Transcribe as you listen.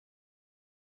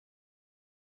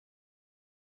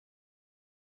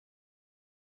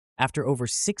After over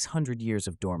 600 years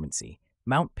of dormancy,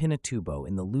 Mount Pinatubo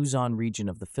in the Luzon region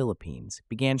of the Philippines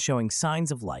began showing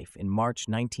signs of life in March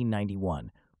 1991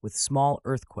 with small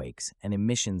earthquakes and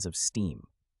emissions of steam.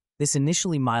 This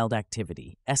initially mild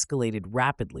activity escalated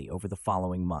rapidly over the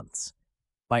following months.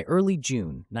 By early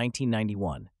June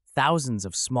 1991, thousands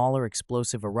of smaller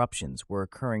explosive eruptions were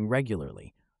occurring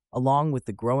regularly, along with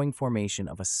the growing formation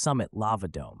of a summit lava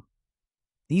dome.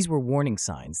 These were warning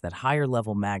signs that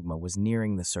higher-level magma was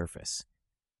nearing the surface.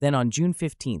 Then on June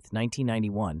 15,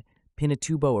 1991,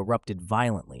 Pinatubo erupted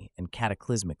violently and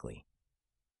cataclysmically.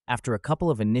 After a couple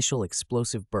of initial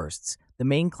explosive bursts, the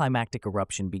main climactic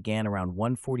eruption began around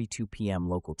 1:42 p.m.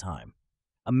 local time.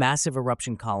 A massive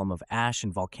eruption column of ash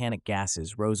and volcanic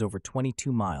gases rose over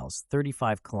 22 miles,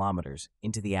 35 kilometers,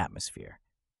 into the atmosphere.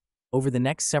 Over the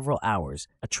next several hours,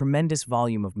 a tremendous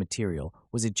volume of material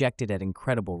was ejected at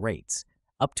incredible rates,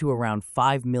 up to around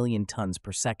 5 million tons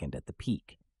per second at the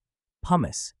peak.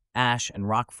 Pumice, ash, and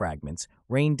rock fragments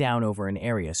rained down over an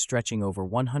area stretching over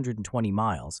 120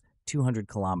 miles, 200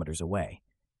 kilometers away.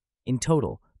 In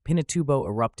total, Pinatubo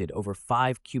erupted over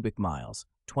 5 cubic miles,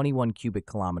 21 cubic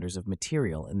kilometers of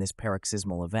material in this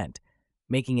paroxysmal event,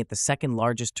 making it the second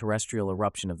largest terrestrial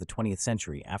eruption of the 20th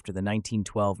century after the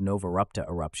 1912 Novarupta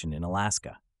eruption in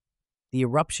Alaska. The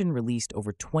eruption released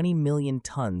over 20 million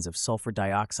tons of sulfur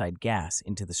dioxide gas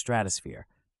into the stratosphere,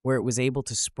 where it was able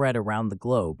to spread around the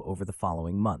globe over the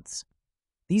following months.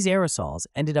 These aerosols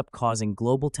ended up causing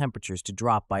global temperatures to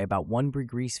drop by about 1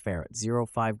 degree Fahrenheit,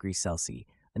 0.5 degrees Celsius,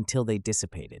 until they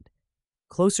dissipated.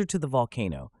 Closer to the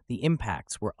volcano, the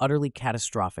impacts were utterly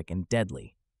catastrophic and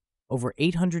deadly. Over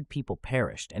 800 people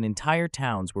perished, and entire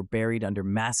towns were buried under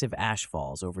massive ash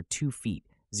falls over 2 feet,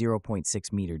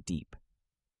 0.6 meter deep.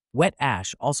 Wet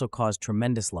ash also caused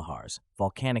tremendous lahars,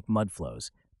 volcanic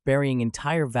mudflows, burying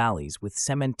entire valleys with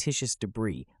cementitious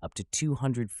debris up to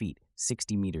 200 feet,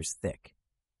 60 meters thick.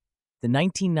 The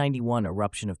 1991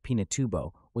 eruption of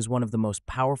Pinatubo was one of the most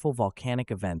powerful volcanic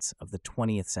events of the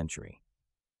 20th century.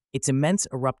 Its immense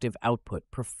eruptive output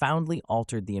profoundly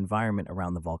altered the environment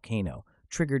around the volcano,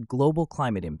 triggered global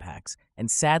climate impacts,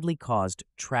 and sadly caused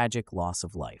tragic loss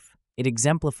of life. It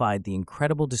exemplified the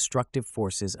incredible destructive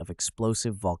forces of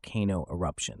explosive volcano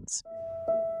eruptions.